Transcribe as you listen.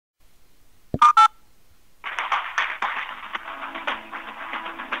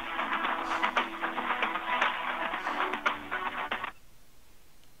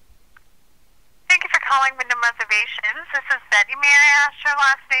I ask your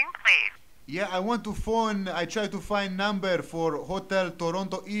last name, please? Yeah, I want to phone. I try to find number for Hotel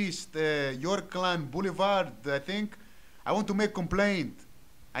Toronto East, Yorkland Boulevard, I think. I want to make complaint.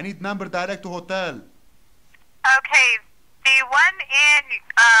 I need number direct to hotel. Okay, the one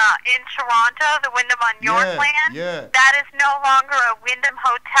in Toronto, the Wyndham on Yorkland, yeah. that is no longer a Wyndham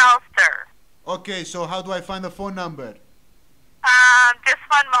hotel, sir. Okay, so how do I find the phone number? Just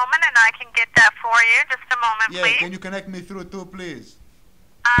one moment and I can get that for you. Just a moment, Yeah, please. can you connect me through too, please?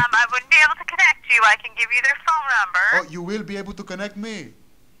 I wouldn't be able to connect you. I can give you their phone number. Oh, you will be able to connect me?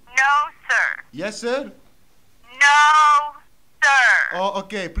 No, sir. Yes, sir? No, sir. Oh,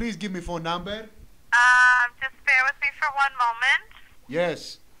 okay, please give me phone number. Just bear with me for one moment.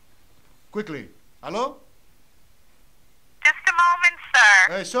 Yes. Quickly. Hello? Just a moment,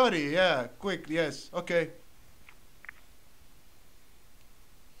 sir. Sorry, yeah, quick, yes, okay.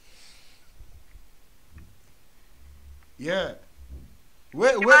 Yeah.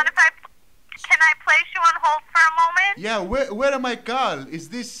 Where, Can I place you on hold for a moment? yeah, where am I call? Is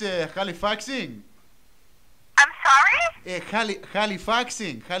this Halifaxing? I'm sorry?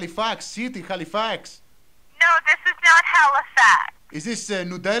 Halifaxing, Halifax City, Halifax. No, this is not Halifax. Is this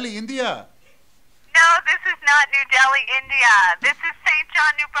New Delhi, India? No, this is not New Delhi, India. This is St.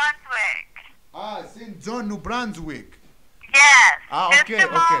 John, New Brunswick. Ah, St. John, New Brunswick. Yes. Okay, Just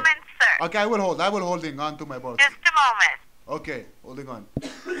a moment, sir. Okay, I will holding on to my boat. Just a moment. Okay, holding on.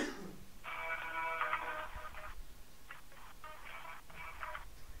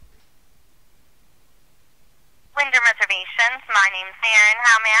 Wyndham Reservations. My name's Aaron.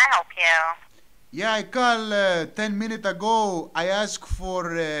 How may I help you? Yeah, I called 10 minutes ago. I asked for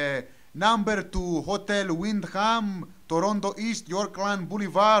number to Hotel Wyndham, Toronto East, Yorkland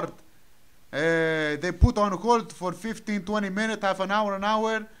Boulevard. They put on hold for 15-20 minutes, half an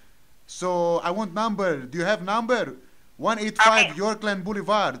hour. So I want number. Do you have number? 185 Okay. Yorkland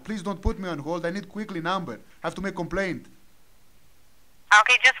Boulevard. Please don't put me on hold. I need quickly number. I have to make complaint.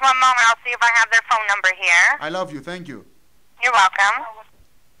 Okay, just one moment. I'll see if I have their phone number here. I love you. Thank you. You're welcome.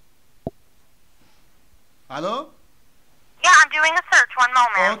 Hello? Yeah, I'm doing a search. One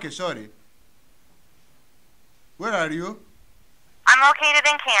moment. Oh, okay, sorry. Where are you? I'm located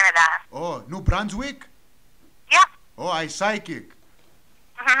in Canada. Oh, New Brunswick? Yep. Oh, I psychic.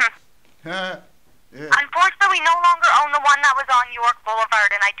 Yeah. Unfortunately, we no longer own the one that was on York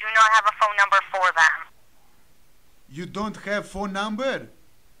Boulevard, and I do not have a phone number for them. You don't have phone number?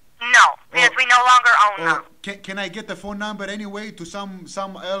 No, because we no longer own them. Can I get the phone number anyway to some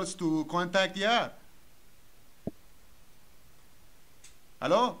else to contact? Yeah.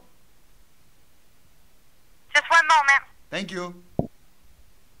 Hello? Just one moment. Thank you.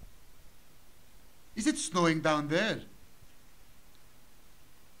 Is it snowing down there?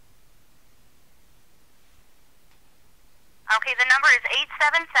 Okay, the number is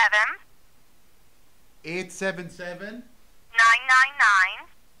 877 999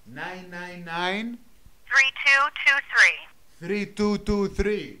 999 3223.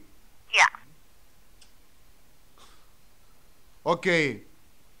 3223. Yeah. Okay.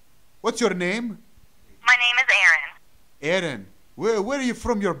 What's your name? My name is Aaron. Aaron. Where are you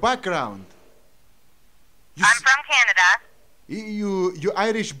from? Your background? I'm from Canada. You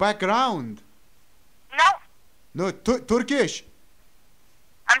Irish background? No. No, Turkish.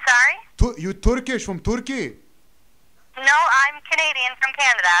 I'm sorry? You Turkish from Turkey? No, I'm Canadian from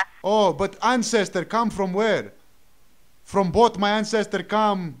Canada. Oh, but ancestor come from where? From both my ancestor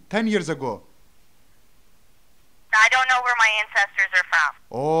come 10 years ago. I don't know where my ancestors are from.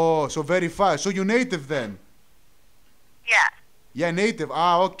 Oh, so very fast. So you native then? Yes. Yeah, native.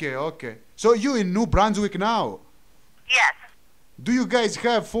 Ah, okay. So you in New Brunswick now? Yes. Do you guys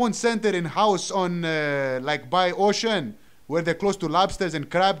have phone center in house on like by ocean where they're close to lobsters and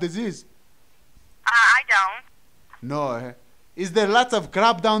crab disease? I don't. No. Is there lots of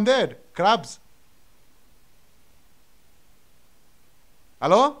crab down there? Crabs?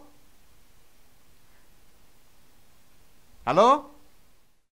 Hello? Hello?